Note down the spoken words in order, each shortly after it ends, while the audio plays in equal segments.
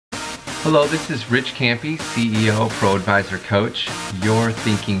Hello, this is Rich Campe, CEO, Pro Advisor Coach, your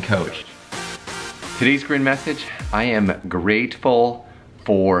thinking coach. Today's green message, I am grateful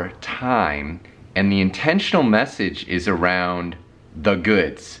for time, and the intentional message is around the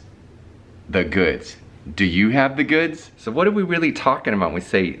goods. The goods. Do you have the goods? So what are we really talking about when we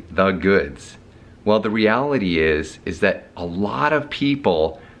say the goods? Well, the reality is that a lot of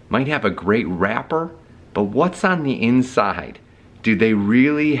people might have a great wrapper, but what's on the inside? Do they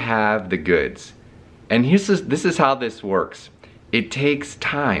really have the goods? And this is how this works. It takes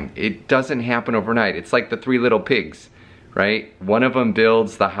time. It doesn't happen overnight. It's like the three little pigs, right? One of them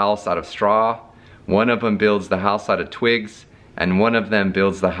builds the house out of straw, one of them builds the house out of twigs, and one of them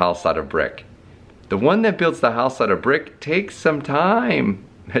builds the house out of brick. The one that builds the house out of brick takes some time,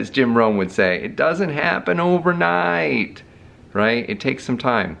 as Jim Rohn would say. It doesn't happen overnight, right? It takes some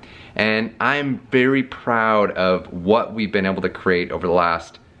time. And I'm very proud of what we've been able to create over the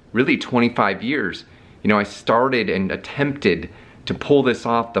last really 25 years. You know, I started and attempted to pull this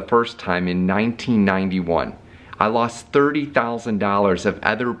off the first time in 1991. I lost $30,000 of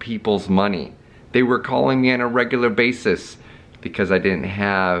other people's money. They were calling me on a regular basis because I didn't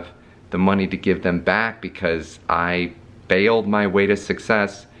have the money to give them back because I failed my way to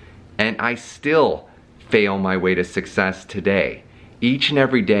success, and I still fail my way to success today. Each and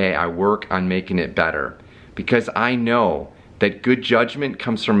every day I work on making it better because I know that good judgment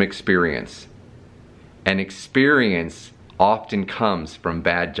comes from experience, and experience often comes from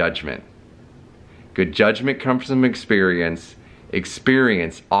bad judgment. Good judgment comes from experience.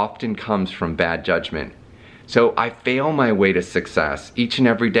 Experience often comes from bad judgment. So I fail my way to success each and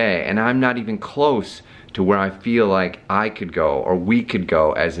every day, and I'm not even close to where I feel like I could go or we could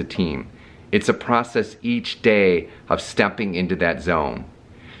go as a team. It's a process each day of stepping into that zone.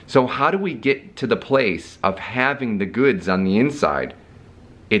 So how do we get to the place of having the goods on the inside?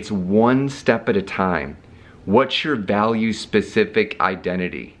 It's one step at a time. What's your value-specific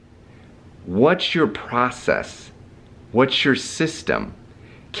identity? What's your process? What's your system?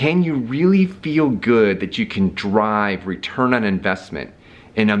 Can you really feel good that you can drive return on investment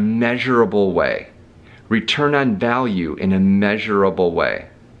in a measurable way? Return on value in a measurable way?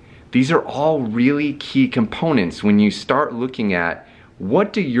 These are all really key components when you start looking at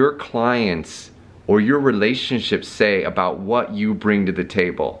what do your clients or your relationships say about what you bring to the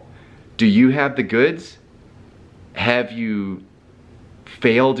table. Do you have the goods? Have you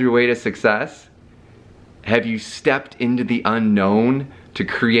failed your way to success? Have you stepped into the unknown to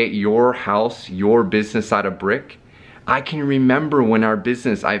create your house, your business out of brick? I can remember when our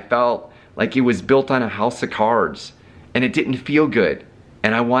business, I felt like it was built on a house of cards and it didn't feel good.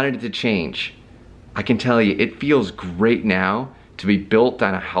 And I wanted it to change. I can tell you, it feels great now to be built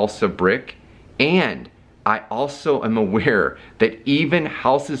on a house of brick. And I also am aware that even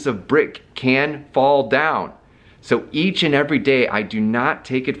houses of brick can fall down. So each and every day, I do not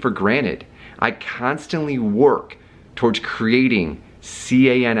take it for granted. I constantly work towards creating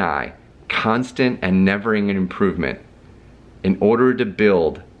CANI, constant and never-ending improvement, in order to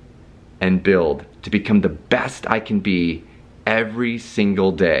build and build to become the best I can be every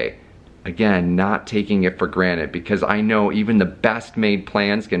single day. Again, not taking it for granted, because I know even the best made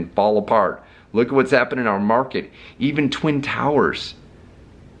plans can fall apart. Look at what's happened in our market. Even Twin Towers,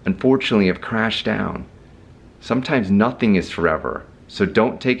 unfortunately, have crashed down. Sometimes nothing is forever, so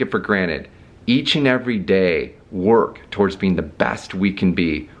don't take it for granted. Each and every day, work towards being the best we can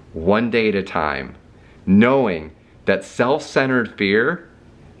be, one day at a time, knowing that self-centered fear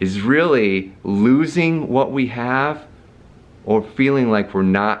is really losing what we have or feeling like we're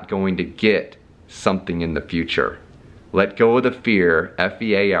not going to get something in the future. Let go of the fear,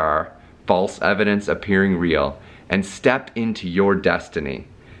 F-E-A-R, false evidence appearing real, and step into your destiny.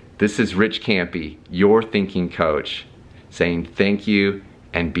 This is Rich Campe, your thinking coach, saying thank you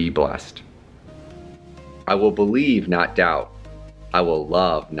and be blessed. I will believe, not doubt. I will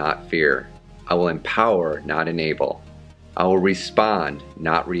love, not fear. I will empower, not enable. I will respond,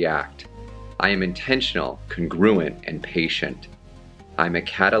 not react. I am intentional, congruent, and patient. I am a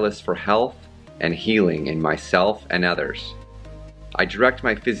catalyst for health and healing in myself and others. I direct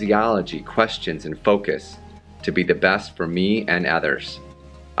my physiology, questions, and focus to be the best for me and others.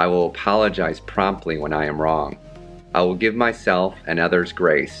 I will apologize promptly when I am wrong. I will give myself and others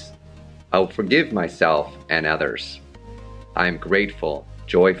grace. I will forgive myself and others. I am grateful,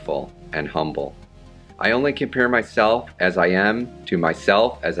 joyful, and humble. I only compare myself as I am to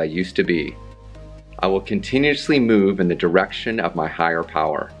myself as I used to be. I will continuously move in the direction of my higher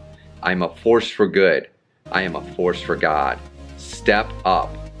power. I am a force for good. I am a force for God. Step up.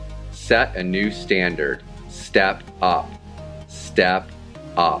 Set a new standard. Step up. Step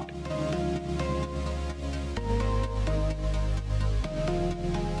up.